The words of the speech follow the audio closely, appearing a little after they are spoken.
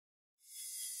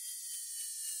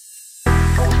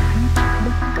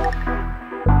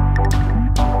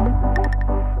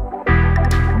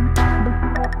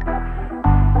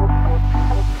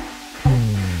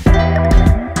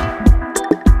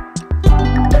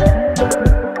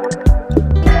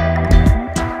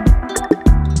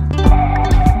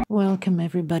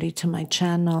everybody to my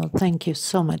channel. Thank you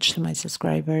so much to my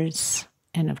subscribers.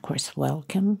 And of course,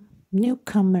 welcome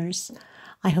newcomers.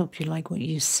 I hope you like what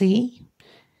you see.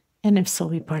 And if so,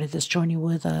 be part of this journey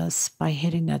with us by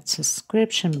hitting that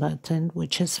subscription button,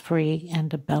 which is free, and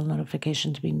the bell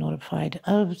notification to be notified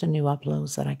of the new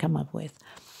uploads that I come up with.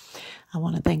 I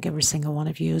want to thank every single one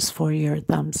of you for your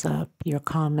thumbs up, your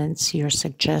comments, your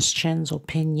suggestions,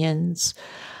 opinions,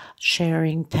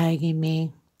 sharing, tagging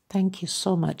me. Thank you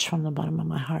so much from the bottom of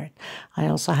my heart. I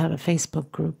also have a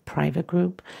Facebook group, private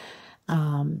group,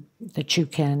 that you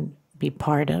can be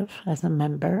part of as a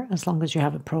member, as long as you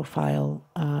have a profile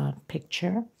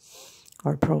picture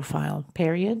or profile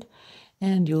period,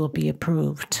 and you will be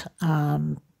approved.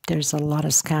 There's a lot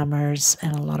of scammers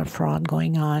and a lot of fraud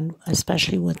going on,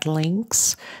 especially with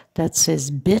links that says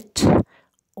bit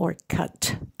or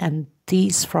cut. And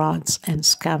these frauds and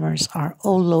scammers are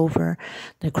all over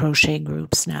the crochet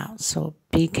groups now. So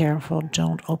be careful.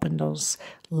 Don't open those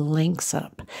links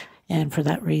up. And for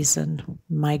that reason,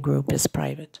 my group is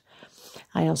private.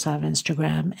 I also have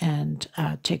Instagram and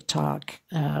TikTok,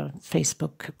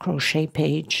 Facebook crochet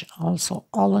page, also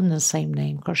all in the same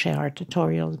name, Crochet Art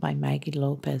Tutorials by Maggie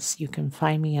Lopez. You can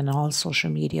find me in all social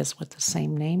medias with the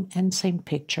same name and same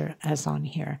picture as on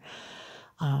here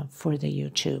for the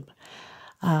YouTube.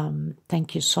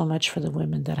 Thank you so much for the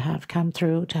women that have come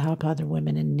through to help other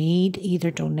women in need,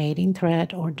 either donating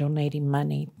thread or donating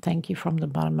money. Thank you from the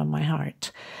bottom of my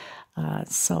heart.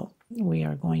 So we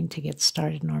are going to get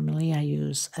started. Normally I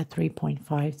use a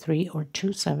 3.53 or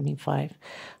 275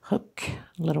 hook,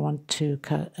 little one to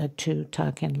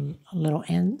tuck in little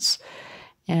ends,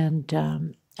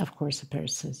 and of course a pair of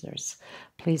scissors.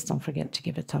 Please don't forget to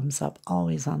give a thumbs up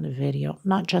always on the video,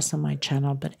 not just on my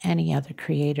channel, but any other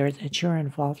creator that you're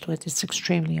involved with. It's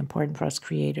extremely important for us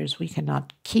creators. We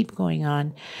cannot keep going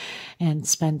on and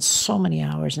spend so many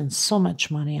hours and so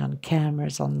much money on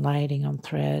cameras, on lighting, on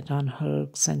thread, on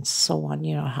hooks, and so on.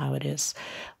 You know how it is,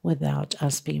 without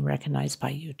us being recognized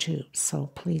by YouTube. So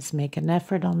please make an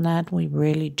effort on that. We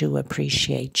really do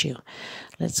appreciate you.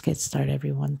 Let's get started,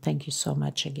 everyone. Thank you so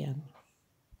much again.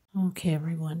 Okay,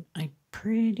 everyone, I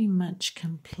pretty much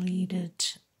completed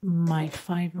my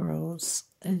 5 rows,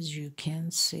 as you can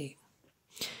see.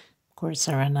 Of course,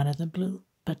 I ran out of the blue,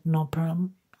 but no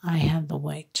problem. I have the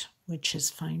white, which is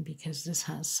fine because this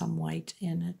has some white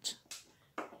in it,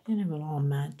 and it will all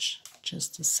match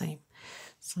just the same.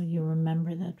 So you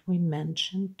remember that we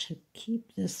mentioned to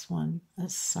keep this one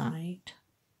aside.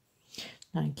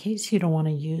 Now, in case you don't want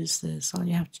to use this, all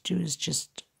you have to do is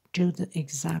just do the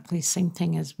exactly same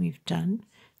thing as we've done.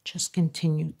 Just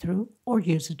continue through, or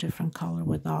use a different color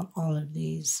without all of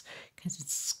these, because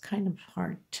it's kind of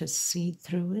hard to see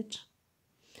through it.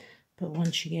 But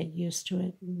once you get used to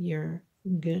it, you're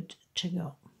good to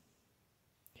go.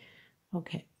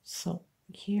 Okay, so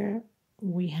here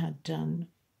we had done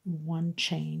 1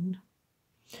 chain.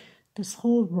 This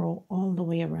whole row all the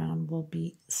way around will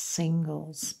be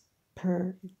singles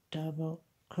per double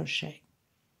crochet.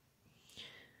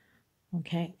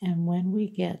 Okay, and when we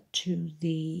get to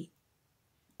the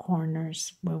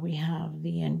corners where we have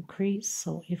the increase,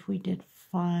 so if we did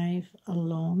 5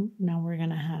 alone, now we're going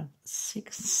to have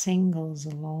 6 singles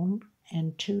alone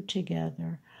and 2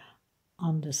 together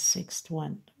on the 6th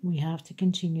one. We have to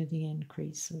continue the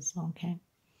increases, okay?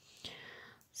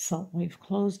 So we've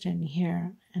closed in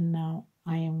here, and now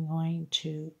I am going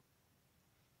to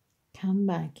come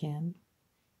back in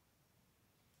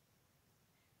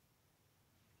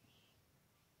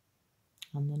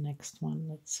on the next one,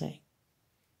 let's say,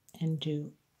 and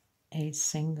do a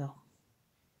single.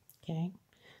 Okay,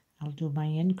 I'll do my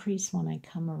increase when I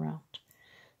come around.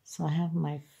 So I have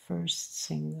my first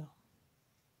single,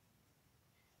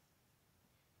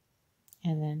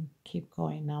 and then keep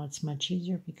going. Now it's much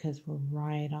easier because we're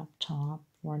right up top.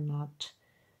 We're not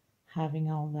having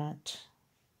all that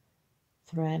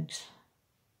thread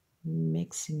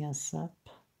mixing us up.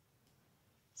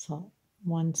 So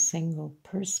 1 single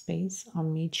per space. I'll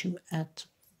meet you at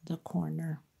the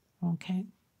corner. Okay.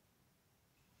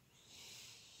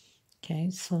 Okay,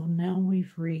 so now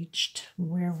we've reached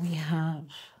where we have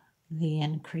the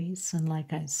increase, and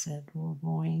like I said, we're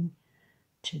going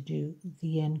to do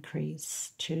the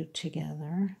increase 2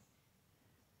 together.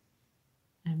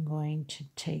 I'm going to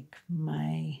take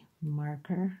my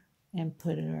marker and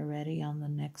put it already on the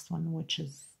next one, which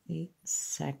is the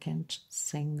 2nd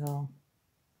single,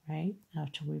 right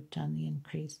after we've done the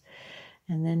increase.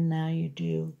 And then now you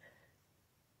do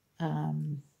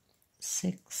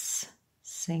 6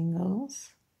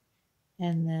 singles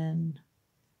and then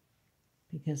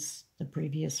because the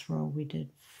previous row we did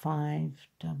 5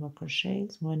 double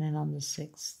crochets, went in on the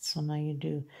 6th. So now you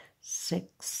do 6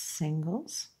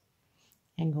 singles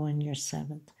and go in your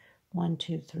 7th. 1,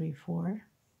 2, 3, 4,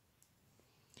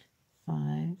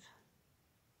 5,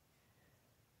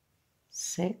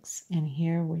 6, and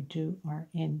here we do our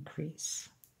increase.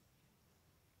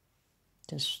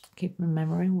 Just keep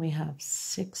remembering we have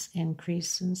 6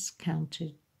 increases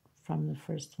counted from the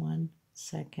first one,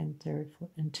 second, third,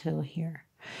 fourth, until here.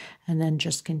 And then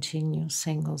just continue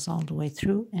singles all the way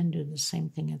through and do the same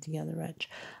thing at the other edge.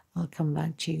 I'll come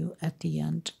back to you at the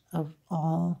end of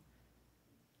all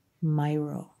my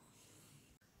row.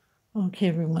 Okay,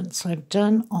 everyone, so I've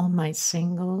done all my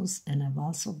singles and I've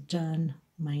also done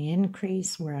my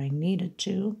increase where I needed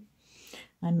to.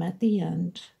 I'm at the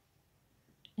end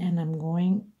and I'm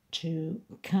going to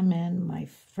come in my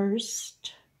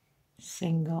first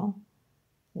single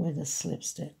with a slip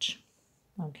stitch.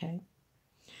 Okay,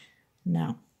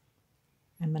 now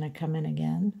I'm going to come in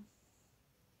again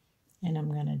and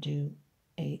I'm going to do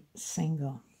a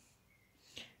single,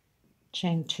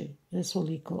 chain 2. This will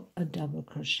equal a double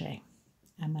crochet.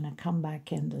 I'm going to come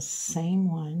back in the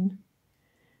same one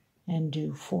and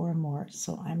do 4 more.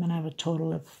 So I'm going to have a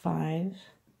total of 5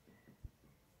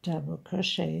 double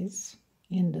crochets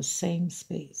in the same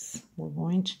space. We're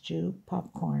going to do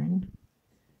popcorn.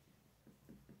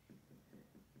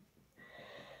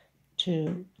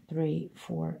 2, 3,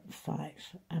 4, 5.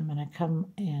 I'm going to come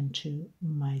into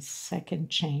my second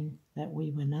chain that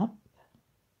we went up,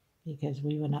 because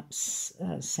we went up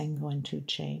single and 2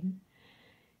 chain,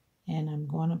 and I'm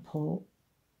going to pull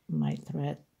my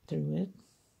thread through it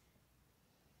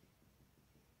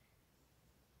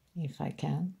if I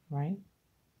can, right?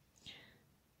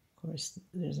 Of course,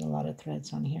 there's a lot of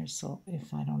threads on here, so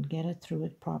if I don't get it through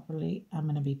it properly, I'm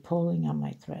going to be pulling on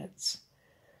my threads.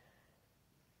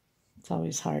 It's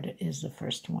always hard is the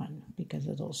first one because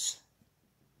of those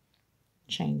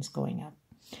chains going up.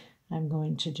 I'm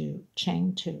going to do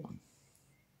chain 2.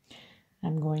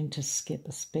 I'm going to skip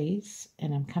a space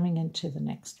and I'm coming into the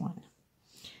next one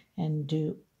and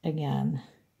do again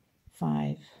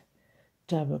 5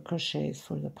 double crochets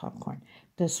for the popcorn.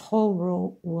 This whole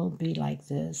row will be like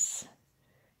this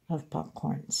of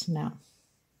popcorns. Now,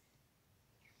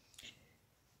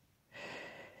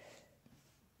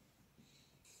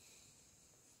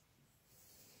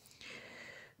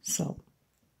 so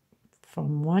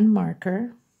from one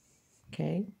marker,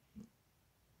 okay,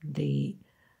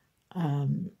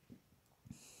 I'm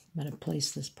going to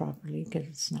place this properly because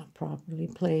it's not properly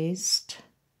placed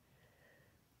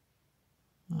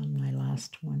on my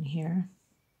last one here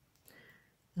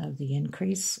of the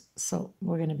increase. So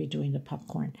we're going to be doing the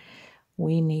popcorn.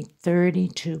 We need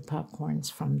 32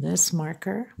 popcorns from this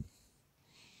marker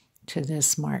to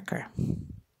this marker,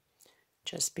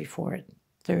 just before it,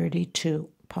 32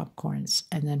 popcorns.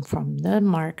 And then from the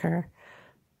marker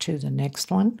to the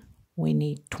next one, we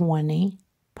need 20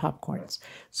 popcorns.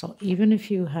 So even if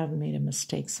you have made a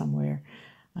mistake somewhere,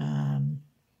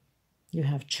 you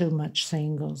have too much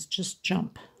singles, just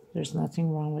jump. There's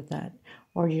nothing wrong with that.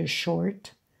 Or you're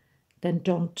short, then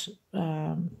don't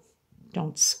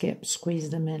skip, squeeze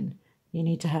them in. You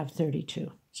need to have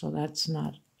 32. So that's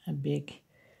not a big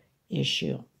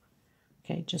issue.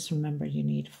 Okay, just remember you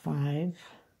need 5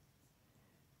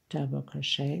 double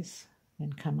crochets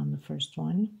and come on the first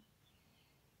one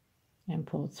and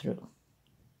pull through.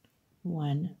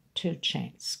 1, 2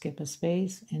 chains, skip a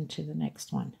space into the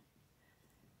next one.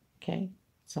 Okay,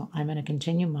 so I'm going to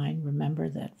continue mine. Remember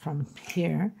that from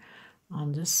here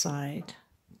on this side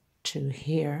to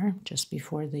here, just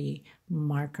before the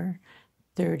marker,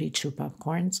 32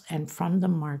 popcorns, and from the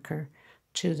marker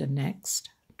to the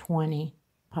next, 20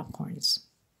 popcorns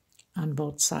on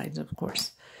both sides, of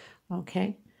course.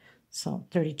 Okay, so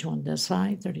 32 on this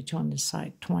side, 32 on this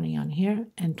side, 20 on here,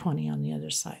 and 20 on the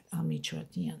other side. I'll meet you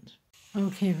at the end.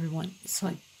 Okay, everyone, so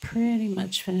I pretty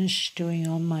much finished doing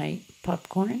all my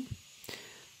popcorn.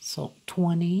 So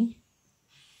 20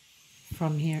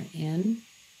 from here in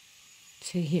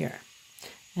to here,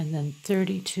 and then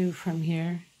 32 from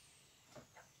here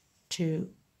to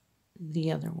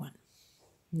the other one.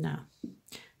 Now,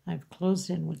 I've closed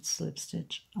in with slip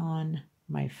stitch on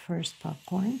my first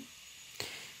popcorn,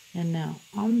 and now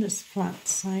on this front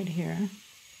side here,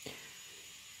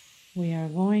 we are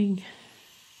going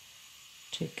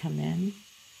to come in.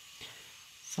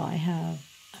 So I have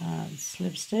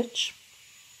slip stitch.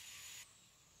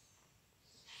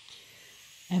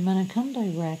 I'm going to come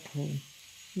directly.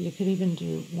 You could even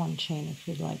do 1 chain if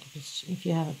you'd like, if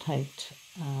you have a tight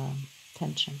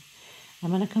tension. I'm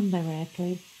going to come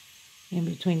directly in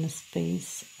between the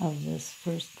space of this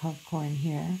first popcorn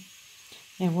here.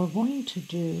 And we're going to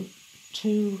do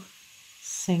 2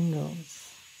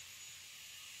 singles.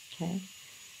 Okay,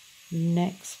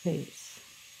 next space,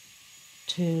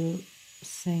 2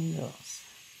 singles,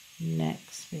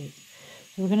 next space.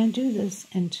 So we're going to do this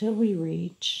until we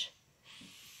reach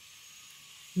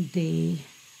the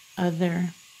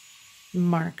other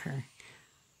marker.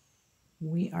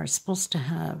 We are supposed to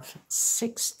have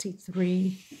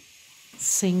 63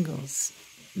 singles,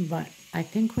 but I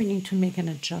think we need to make an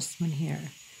adjustment here.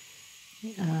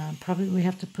 Probably we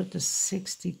have to put the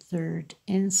 63rd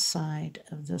inside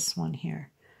of this one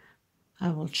here. I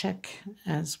will check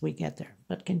as we get there,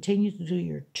 but continue to do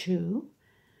your 2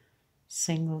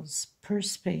 singles per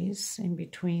space in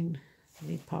between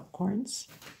the popcorns.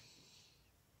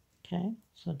 Okay,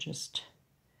 so just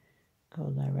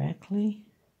go directly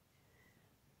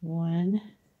 1,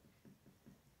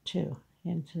 2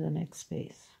 into the next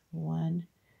space. 1,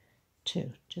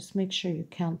 2. Just make sure you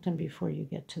count them before you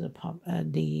get to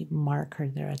the marker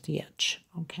there at the edge.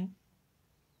 Okay.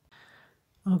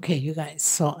 Okay, you guys.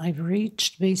 So I've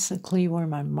reached basically where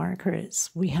my marker is.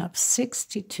 We have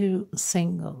 62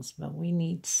 singles, but we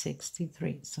need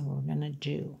 63. So we're gonna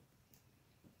do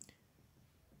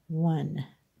 1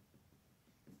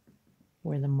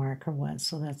 where the marker was.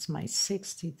 So that's my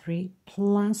 63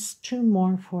 plus 2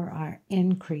 more for our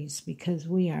increase because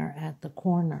we are at the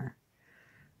corner.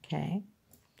 Okay,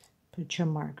 put your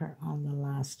marker on the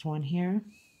last one here.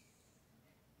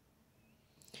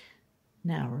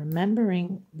 Now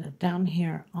remembering that down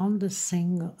here on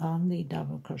the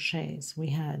double crochets we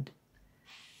had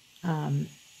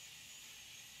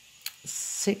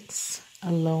 6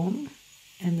 alone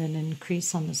and then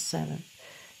increase on the 7th.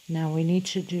 Now we need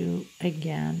to do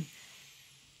again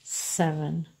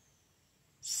 7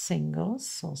 singles.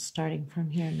 So starting from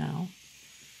here now,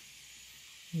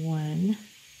 1,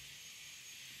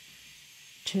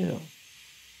 2,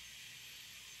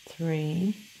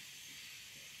 3,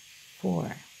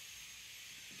 4,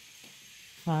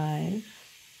 5,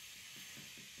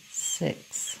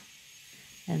 6,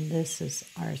 and this is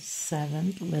our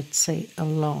 7th, let's say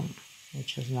alone,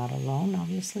 which is not alone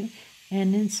obviously,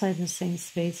 and inside the same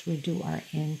space we do our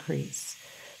increase.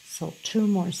 So 2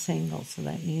 more singles, so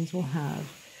that means we'll have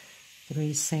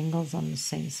 3 singles on the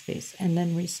same space, and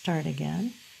then we start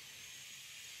again,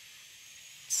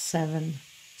 7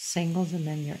 singles and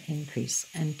then your increase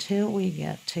until we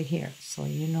get to here. So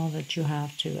you know that you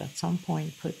have to at some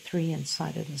point put 3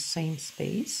 inside of the same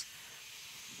space.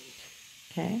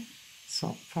 Okay,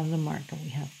 so from the marker we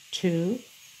have 2,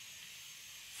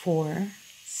 4,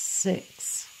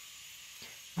 6.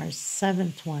 Our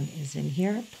 7th one is in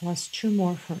here plus 2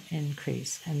 more for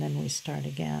increase, and then we start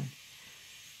again.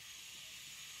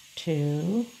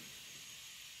 2,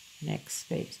 next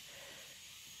space,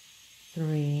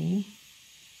 3,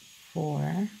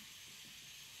 4,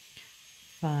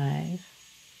 5,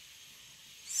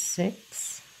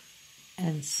 6,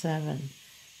 and 7.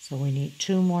 So we need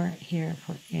 2 more here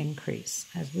for increase,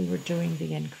 as we were doing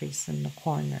the increase in the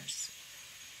corners.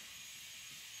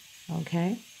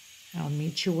 Okay, I'll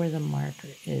meet you where the marker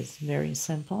is. Very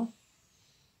simple.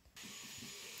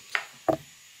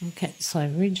 Okay, so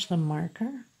I've reached the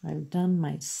marker. I've done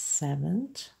my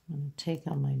 7th. I'm going to take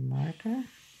out my marker.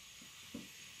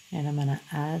 And I'm going to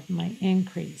add my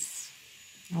increase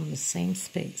on the same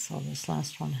space. So this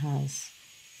last one has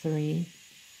 3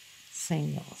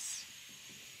 singles.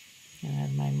 And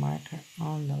add my marker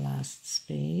on the last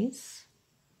space.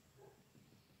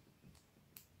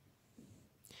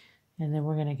 And then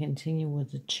we're going to continue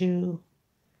with the 2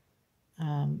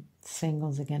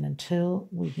 singles again until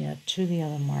we get to the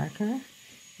other marker.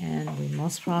 And we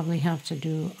most probably have to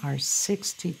do our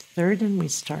 63rd, and we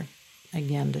start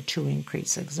again the 2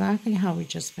 increase, exactly how we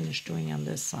just finished doing on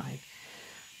this side.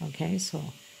 Okay, so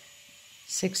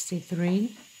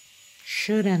 63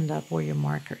 should end up where your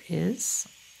marker is,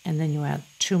 and then you add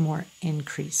 2 more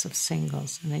increase of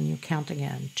singles, and then you count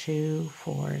again 2,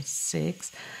 4,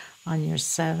 6. On your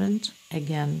 7th,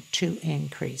 again 2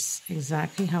 increase,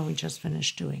 exactly how we just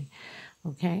finished doing.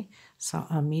 Okay, so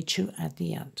I'll meet you at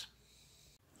the end.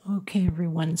 Okay,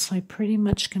 everyone, so I pretty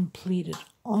much completed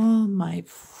all my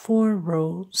 4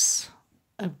 rows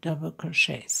of double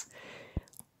crochets.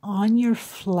 On your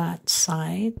flat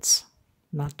sides,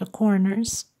 not the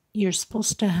corners, you're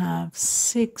supposed to have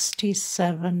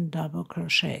 67 double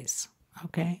crochets,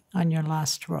 okay, on your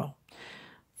last row.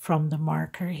 From the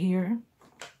marker here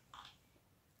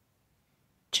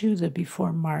to the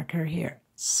before marker here.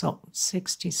 So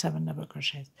 67 double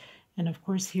crochets. And of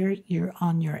course here you're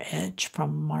on your edge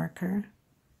from marker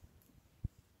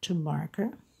to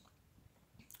marker.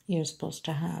 you're supposed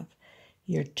to have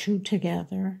your 2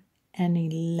 together and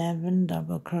 11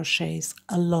 double crochets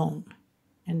alone,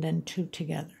 and then 2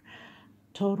 together.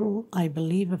 Total, I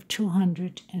believe, of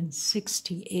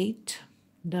 268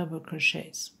 double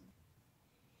crochets.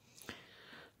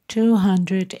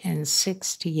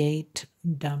 268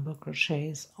 double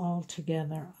crochets all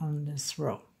together on this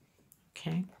row.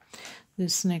 Okay,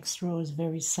 this next row is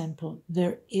very simple.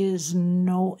 There is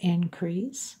no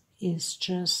increase. It's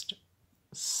just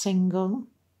single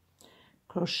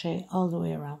crochet all the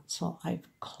way around. So I've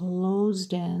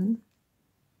closed in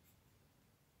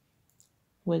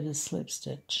with a slip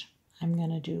stitch. I'm going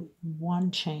to do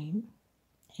 1 chain,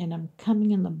 and I'm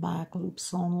coming in the back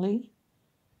loops only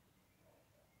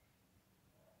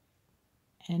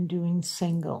and doing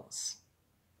singles.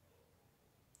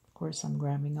 Of course, I'm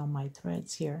grabbing all my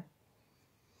threads here.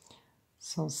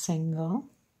 So single,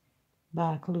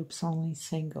 back loops only,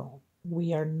 single.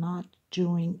 We are not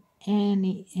doing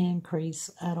any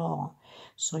increase at all.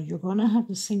 So you're going to have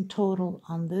the same total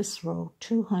on this row,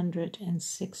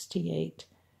 268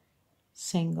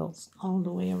 singles all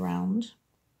the way around.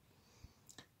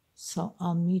 So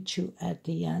I'll meet you at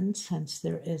the end, since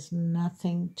there is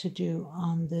nothing to do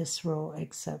on this row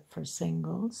except for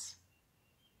singles.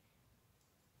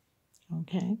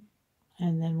 Okay,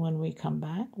 and then when we come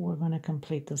back, we're going to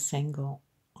complete the single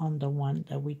on the one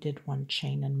that we did 1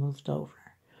 chain and moved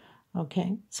over.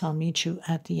 Okay, so I'll meet you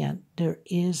at the end. There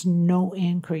is no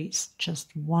increase,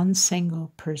 just 1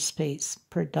 single per space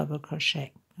per double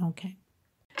crochet. Okay.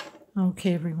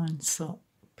 Okay, everyone, so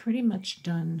pretty much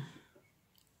done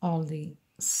all the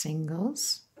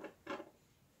singles.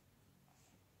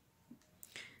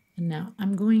 And now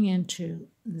I'm going into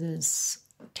this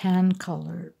tan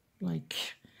color,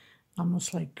 like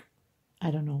almost like, I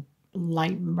don't know,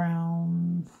 light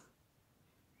brown,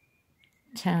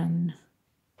 tan,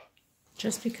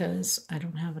 just because I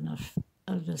don't have enough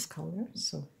of this color,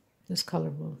 so this color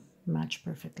will match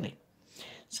perfectly.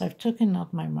 So I've taken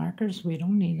out my markers. We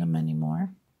don't need them anymore.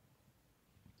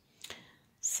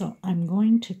 So I'm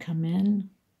going to come in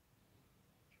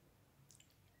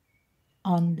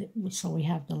on the, so we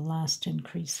have the last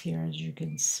increase here, as you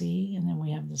can see, and then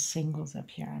we have the singles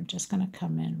up here. I'm just going to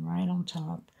come in right on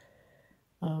top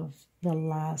of the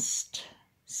last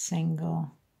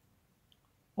single,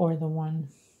 or the one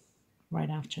right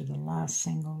after the last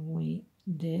single we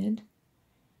did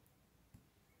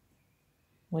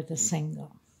with a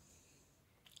single.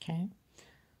 Okay,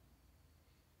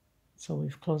 so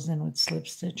we've closed in with slip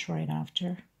stitch right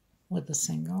after with the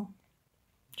single.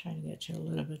 Try to get you a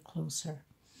little bit closer.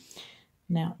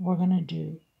 Now we're going to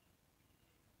do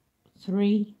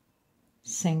 3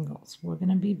 singles. We're going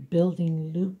to be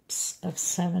building loops of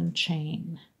 7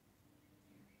 chain,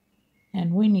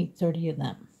 and we need 30 of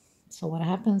them. So what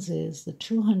happens is the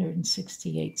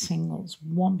 268 singles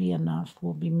won't be enough.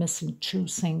 We'll be missing 2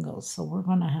 singles, so we're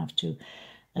going to have to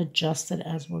adjust it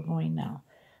as we're going now.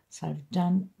 So I've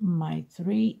done my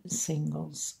 3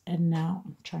 singles, and now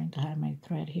I'm trying to hide my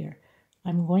thread here.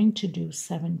 I'm going to do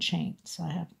 7 chains. So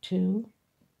I have 2,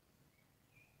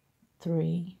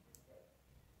 3,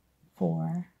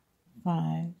 4,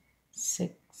 5,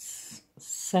 6,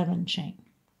 7 chain.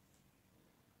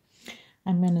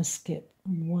 I'm going to skip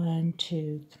 1,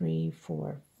 2, 3,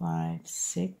 4, 5,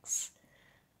 6.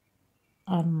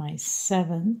 On my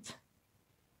 7th,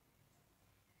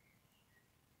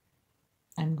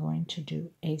 I'm going to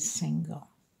do a single.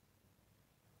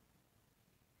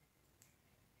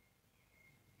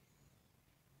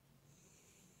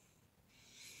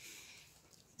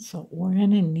 So we're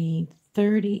going to need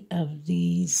 30 of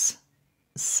these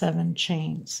 7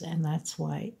 chains, and that's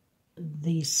why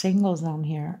the singles on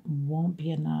here won't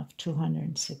be enough,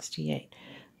 268.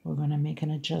 We're going to make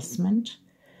an adjustment.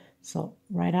 So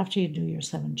right after you do your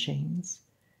 7 chains,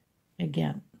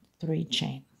 again, 3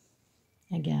 chain.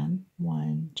 Again,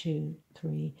 1, 2,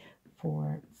 3,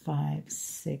 4, 5,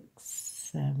 6,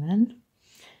 7.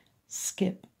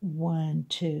 Skip 1,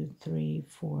 2, 3,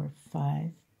 4,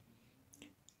 5.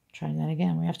 Try that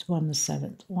again. We have to go on the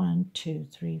 7th. 1, 2,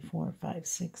 3, 4, 5,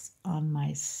 6. On my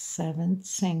 7th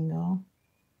single,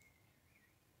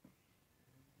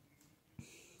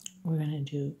 we're going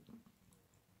to do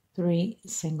 3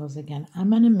 singles again. I'm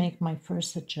going to make my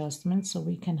first adjustment so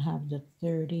we can have the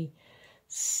 30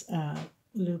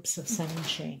 loops of 7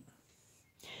 chain.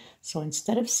 So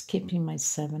instead of skipping my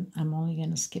 7, I'm only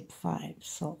going to skip 5.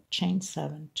 So chain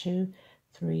 7, 2,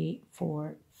 3,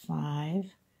 4, 5,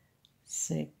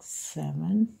 6,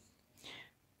 7,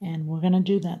 and we're going to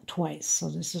do that twice. So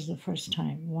this is the first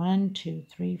time. 1, 2,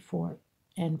 3, 4,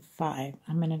 and 5.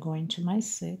 I'm going to go into my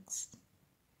 6th,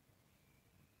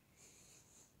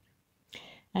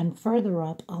 And further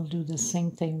up, I'll do the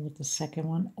same thing with the second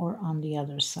one or on the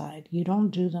other side. You don't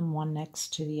do them one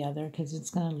next to the other because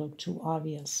it's going to look too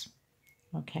obvious.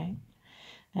 Okay?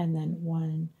 And then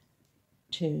 1,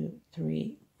 2,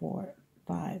 3, 4,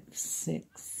 5,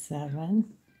 6,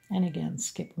 7. And again,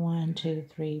 skip 1, 2,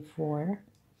 3, 4,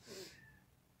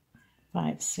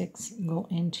 5, 6. Go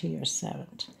into your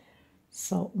 7th.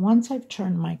 So once I've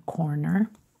turned my corner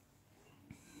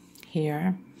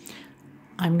here,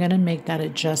 I'm going to make that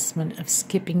adjustment of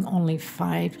skipping only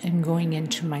 5 and going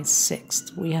into my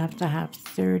 6th. We have to have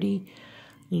 30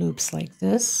 loops like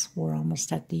this. We're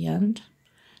almost at the end,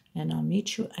 and I'll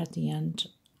meet you at the end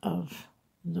of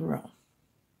the row.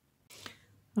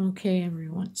 Okay,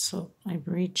 everyone, so I've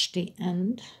reached the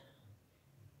end,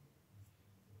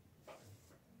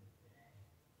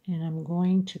 and I'm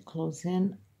going to close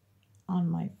in on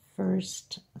my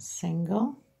first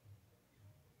single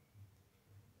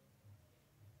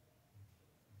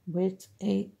with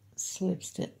a slip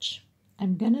stitch.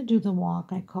 I'm going to do the walk,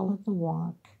 I call it the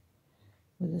walk,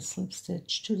 with a slip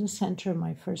stitch to the center of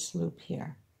my first loop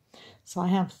here. So I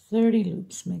have 30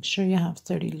 loops. Make sure you have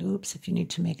 30 loops. If you need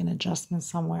to make an adjustment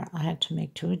somewhere, I had to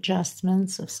make 2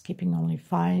 adjustments of skipping only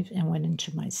 5 and went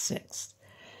into my 6th.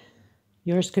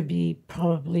 Yours could be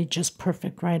probably just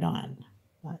perfect right on,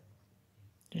 but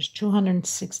there's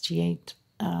 268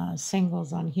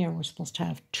 singles on here. We're supposed to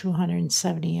have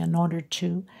 270 in order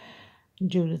to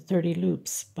do the 30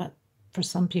 loops, but for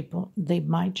some people they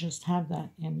might just have that,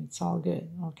 and it's all good.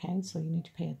 Okay, so you need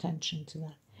to pay attention to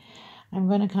that. I'm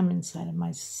going to come inside of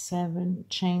my 7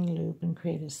 chain loop and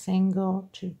create a single,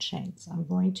 2 chains. I'm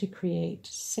going to create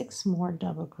 6 more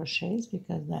double crochets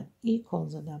because that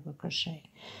equals a double crochet.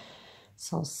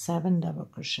 So 7 double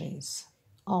crochets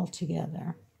all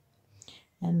together,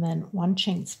 and then 1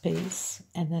 chain space,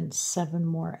 and then 7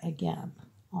 more again,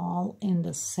 all in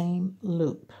the same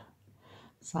loop.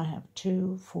 So I have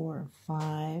 2, 4,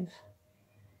 5,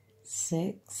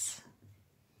 6,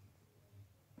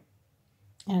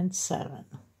 and 7.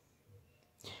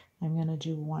 I'm going to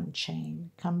do 1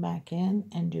 chain, come back in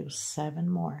and do 7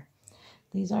 more.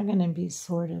 These are going to be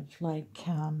sort of like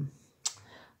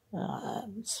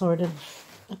sort of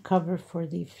a cover for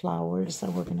the flowers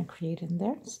that we're going to create in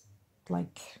there, it's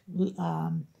like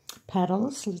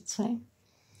petals, let's say.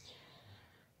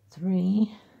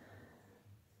 3,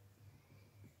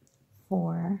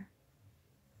 4,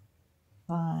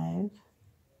 5,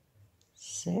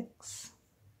 6,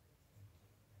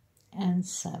 and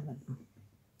 7.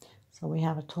 So we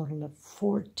have a total of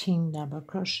 14 double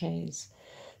crochets,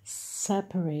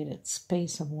 separated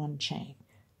space of 1 chain.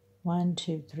 1,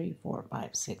 2, 3, 4,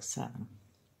 5, 6, 7.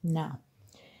 Now,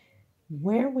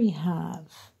 where we have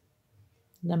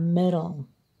the middle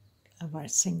of our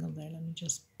single there, let me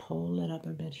just pull it up a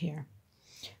bit here.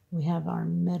 We have our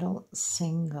middle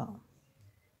single.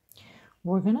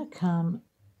 We're going to come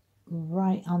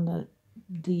right on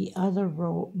the other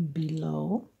row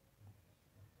below.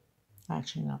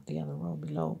 Actually, not the other row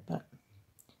below, but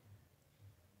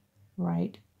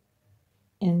right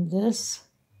in this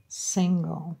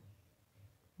single,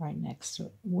 right next to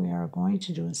it, we are going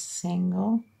to do a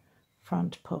single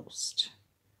front post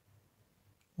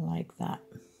like that.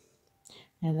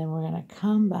 And then we're going to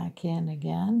come back in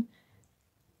again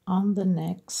on the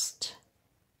next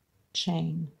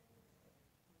chain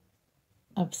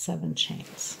of 7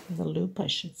 chains, the loop I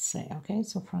should say. Okay,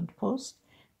 so front post,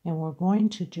 and we're going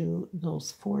to do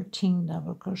those 14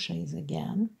 double crochets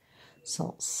again.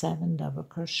 So 7 double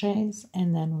crochets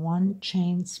and then 1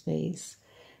 chain space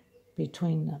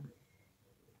between them.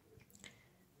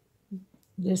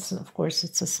 This, of course,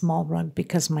 it's a small rug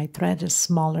because my thread is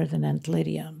smaller than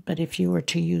Antlydia. But if you were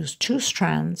to use 2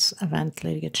 strands of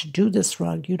Antlydia to do this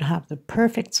rug, you'd have the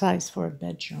perfect size for a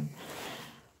bedroom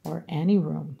or any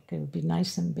room. It would be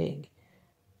nice and big.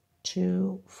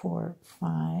 2, 4,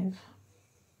 5,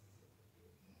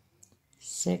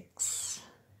 6,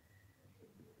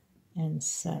 and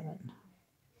 7.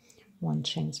 1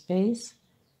 chain space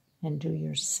and do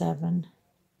your 7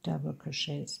 double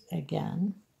crochets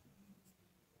again.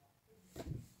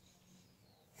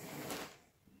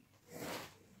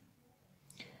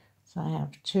 So I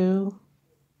have 2,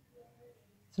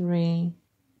 3,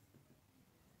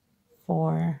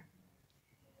 4,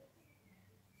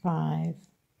 5. I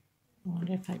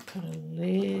wonder if I put a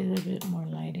little bit more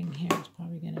lighting here. It's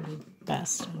probably going to be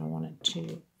best. I don't want it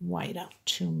to white out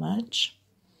too much.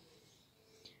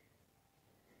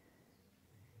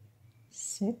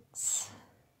 6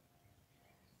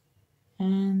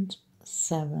 and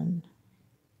 7.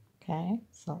 Okay,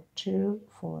 so 2,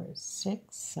 4, 6,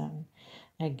 7.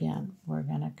 Again, we're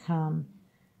going to come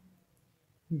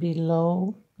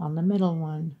below on the middle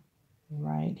one,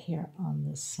 right here on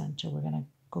the center. We're going to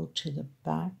go to the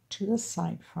back to the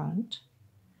side front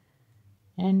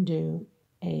and do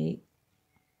a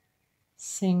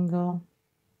single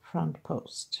front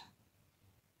post,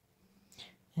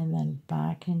 and then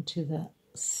back into the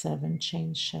 7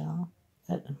 chain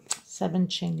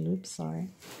loop, sorry.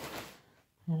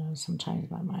 I know sometimes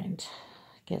my mind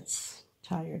gets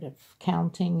tired of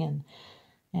counting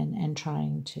and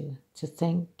trying to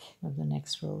think of the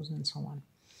next rows and so on.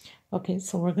 Okay,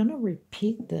 so we're going to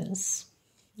repeat this.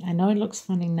 I know it looks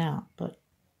funny now, but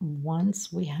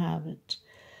once we have it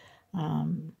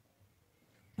on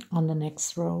the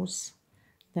next rows,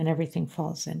 then everything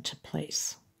falls into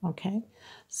place. Okay,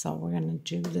 so we're going to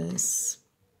do this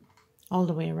all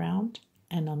the way around,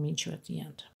 and I'll meet you at the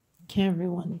end. Okay,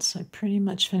 everyone, so I pretty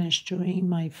much finished doing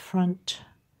my front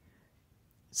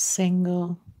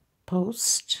single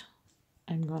post.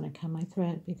 I'm going to cut my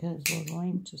thread because we're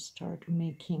going to start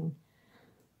making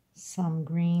some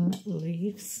green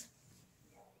leaves.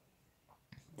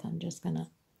 So I'm just going to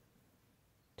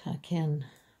tuck in.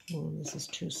 Oh, this is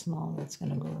too small. It's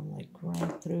going to go like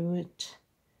right through it.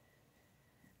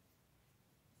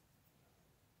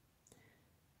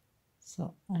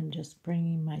 So I'm just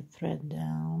bringing my thread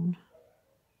down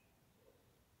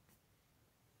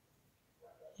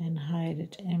and hide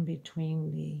it in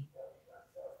between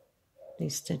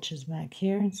these stitches back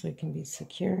here so it can be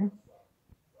secure.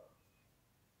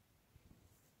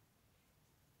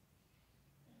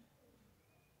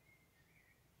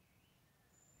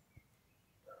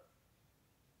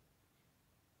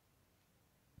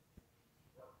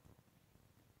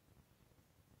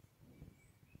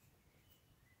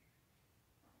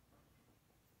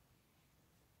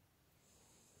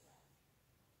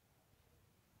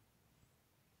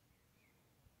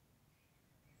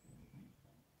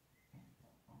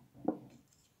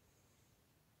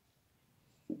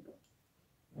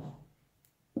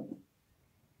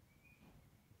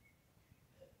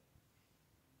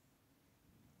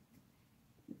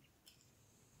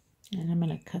 And I'm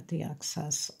going to cut the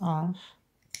excess off.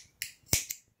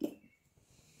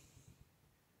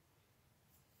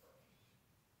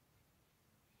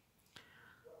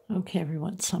 Okay,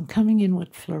 everyone, so I'm coming in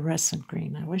with fluorescent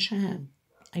green.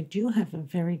 I do have a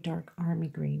very dark army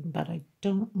green, but I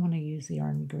don't want to use the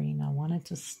army green. I want it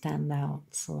to stand out,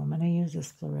 so I'm going to use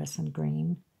this fluorescent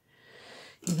green,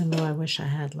 even though I wish I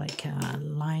had like a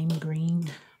lime green,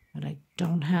 but I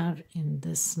don't have in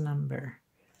this number.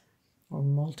 Or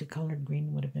multicolored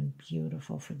green would have been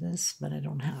beautiful for this, but I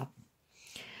don't have.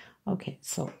 Okay,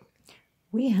 so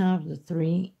we have the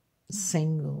 3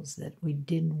 singles that we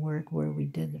didn't work where we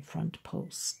did the front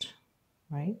post,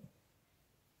 right?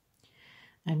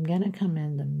 I'm going to come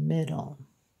in the middle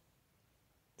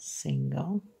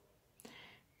single,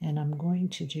 and I'm going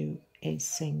to do a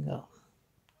single,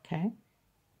 okay?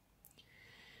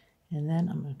 And then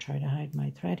I'm going to try to hide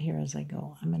my thread here as I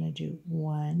go. I'm going to do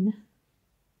 1,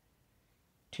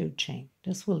 2 chain.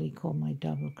 This will equal my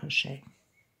double crochet.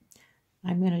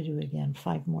 I'm going to do again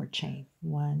 5 more chain.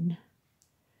 1,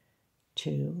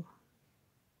 2,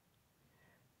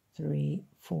 3,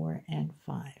 4, and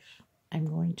 5. I'm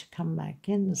going to come back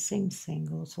in the same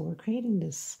single. So we're creating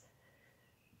this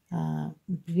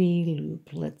V loop,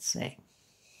 let's say.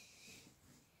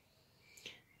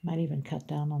 Might even cut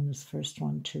down on this first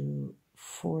one to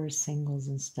 4 singles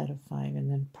instead of 5,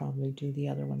 and then probably do the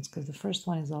other ones, because the first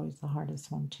one is always the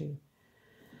hardest one to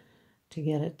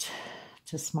get it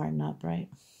to smarten up, right?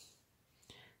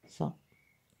 So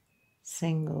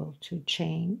single, 2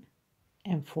 chain,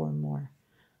 and 4 more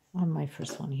on my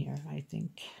first one here. I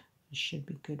think I should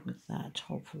be good with that,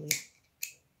 hopefully.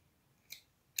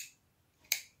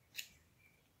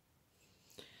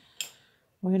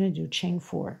 We're going to do chain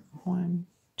 4. 1,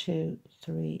 2,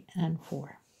 3, and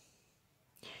 4.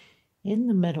 In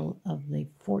the middle of the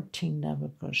 14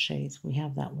 double crochets, we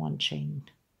have that 1 chain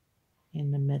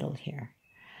in the middle here.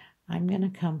 I'm going to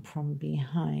come from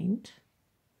behind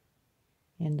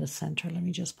in the center. Let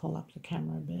me just pull up the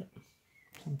camera a bit.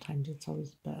 Sometimes it's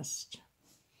always best.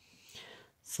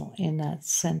 So in that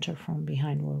center from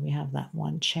behind where we have that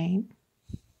 1 chain.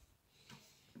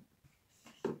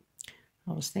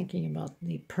 I was thinking about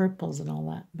the purples and all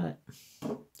that, but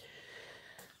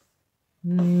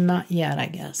not yet, I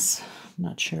guess.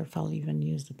 Not sure if I'll even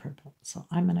use the purple. So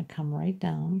I'm going to come right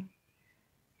down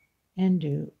and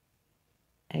do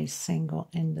a single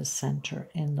in the center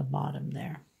in the bottom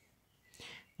there.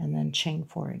 And then chain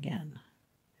 4 again.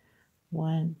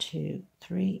 1, 2,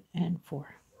 3, and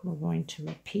 4. We're going to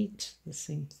repeat the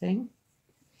same thing.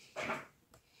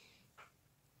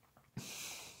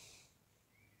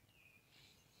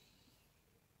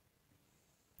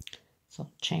 So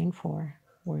chain 4,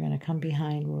 we're going to come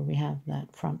behind where we have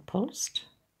that front post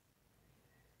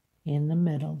in the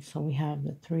middle. So we have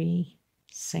the 3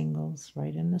 singles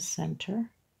right in the center.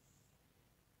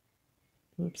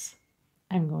 Oops.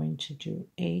 I'm going to do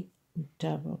 8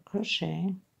 double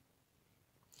crochet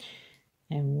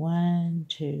and 1,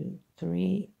 2,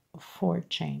 3, 4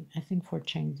 chain. I think 4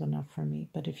 chains is enough for me,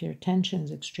 but if your tension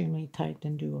is extremely tight,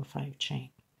 then do a 5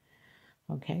 chain.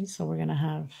 Okay, so we're going to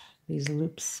have these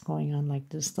loops going on like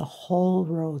this the whole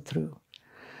row through,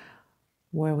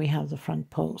 where we have the front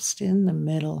post. In the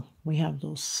middle, we have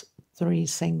those 3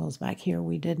 singles back here.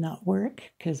 We did not work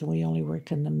because we only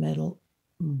worked in the middle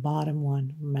bottom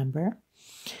one, remember?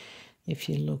 If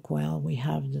you look well, we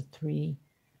have the 3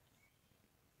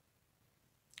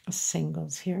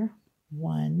 singles here,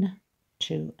 1,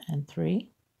 2, and 3.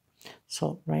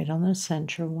 So right on the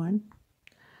center one,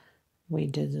 we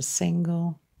did a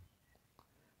single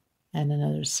and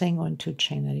another single and 2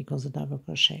 chain, that equals a double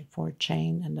crochet, 4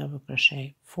 chain and double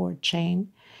crochet, 4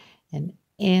 chain, and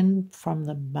in from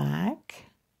the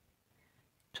back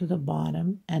to the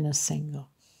bottom and a single.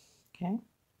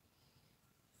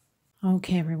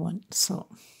 Okay everyone, so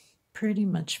pretty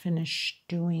much finished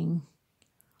doing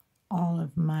all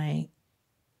of my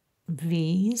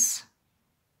V's,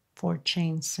 4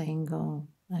 chain single,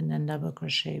 and then double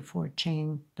crochet, 4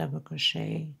 chain, double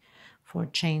crochet, 4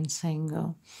 chain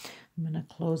single. I'm going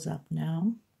to close up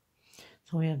now.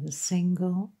 So we have the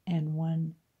single and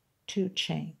 1, 2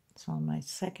 chain. So on my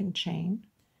second chain,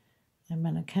 I'm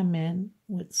going to come in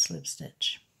with slip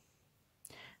stitch.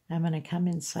 I'm going to come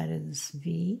inside of this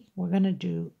V. We're going to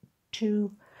do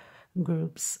 2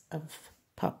 groups of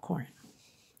popcorn.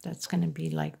 That's going to be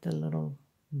like the little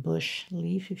bush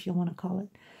leaf, if you want to call it.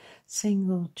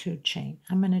 Single, 2 chain.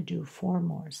 I'm going to do 4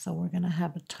 more, so we're going to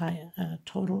have a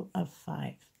total of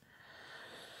 5.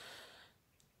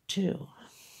 2,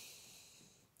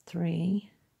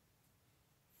 3,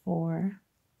 4,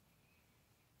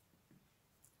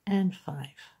 and 5.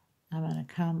 I'm going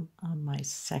to come on my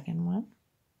second one,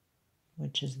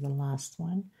 which is the last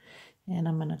one, and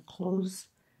I'm going to close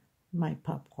my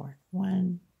popcorn.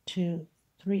 1, 2,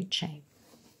 3 chain.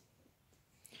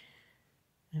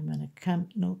 I'm going to come,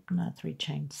 nope, not 3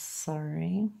 chains,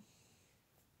 sorry.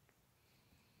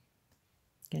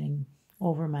 Getting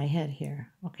over my head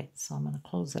here. Okay, so I'm going to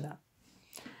close it up.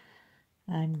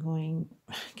 I'm going,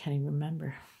 I can't even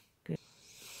remember. Good.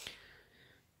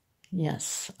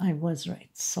 Yes, I was right.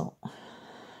 So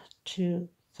 2,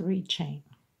 3 chain,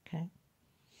 okay.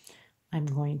 I'm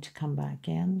going to come back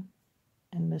in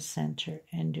the center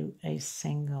and do a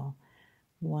single,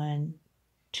 1,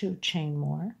 2 chain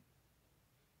more.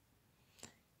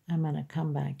 I'm going to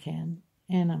come back in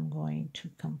and I'm going to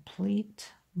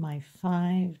complete my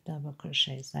 5 double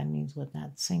crochets. That means with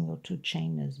that single 2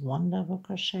 chain is 1 double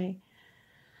crochet.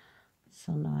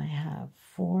 So now I have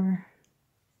 4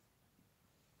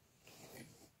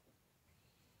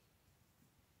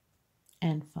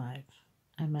 and 5.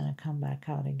 I'm going to come back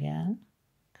out again,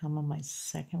 come on my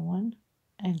second one,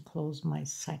 and close my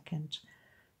second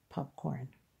popcorn.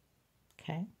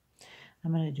 Okay,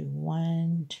 I'm going to do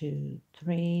 1, 2,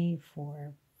 3,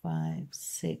 4, 5,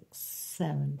 6,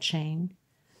 7 chain,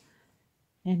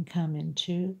 and come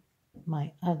into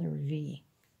my other V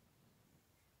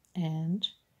and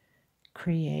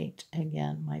create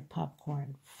again my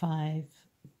popcorn, 5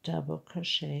 double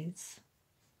crochets.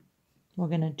 We're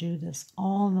going to do this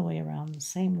all the way around the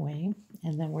same way,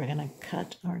 and then we're going to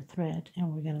cut our thread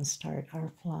and we're going to start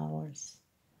our flowers.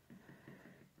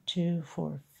 2,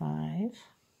 4, 5.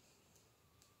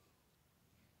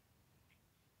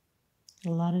 A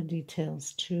lot of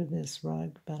details to this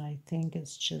rug, but I think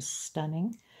it's just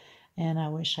stunning, and I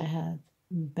wish I had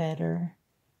better,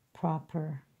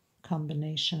 proper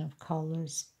combination of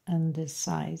colors and this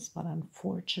size, but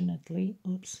unfortunately,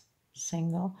 oops,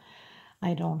 single,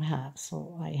 I don't have,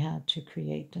 so I had to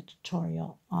create a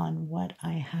tutorial on what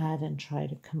I had and try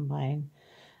to combine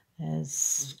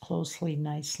as closely,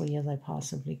 nicely as I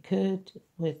possibly could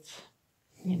with,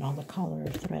 you know, the color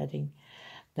of threading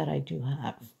that I do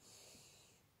have.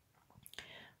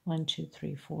 1, 2,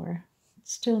 3, 4.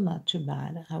 Still not too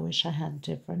bad. I wish I had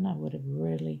different. I would have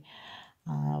really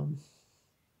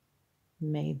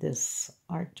made this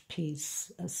art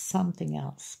piece as something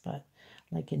else, but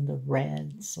like in the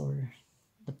reds or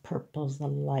the purples, the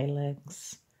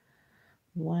lilacs.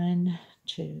 1,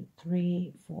 2,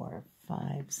 3, 4,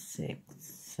 5, 6,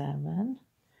 7.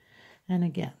 And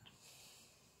again,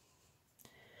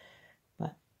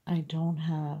 but I don't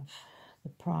have the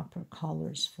proper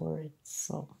colors for it,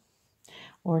 so,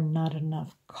 or not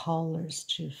enough colors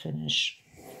to finish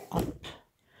up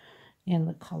in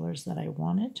the colors that I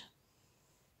wanted.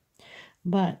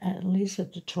 But at least a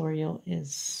tutorial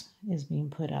is being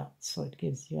put out, so it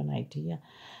gives you an idea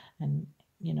and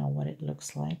you know what it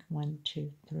looks like. 1,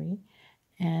 2, 3.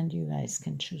 And you guys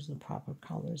can choose the proper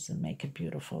colors and make a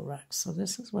beautiful rug. So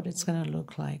this is what it's going to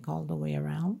look like all the way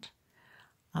around.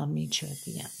 I'll meet you at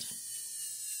the end.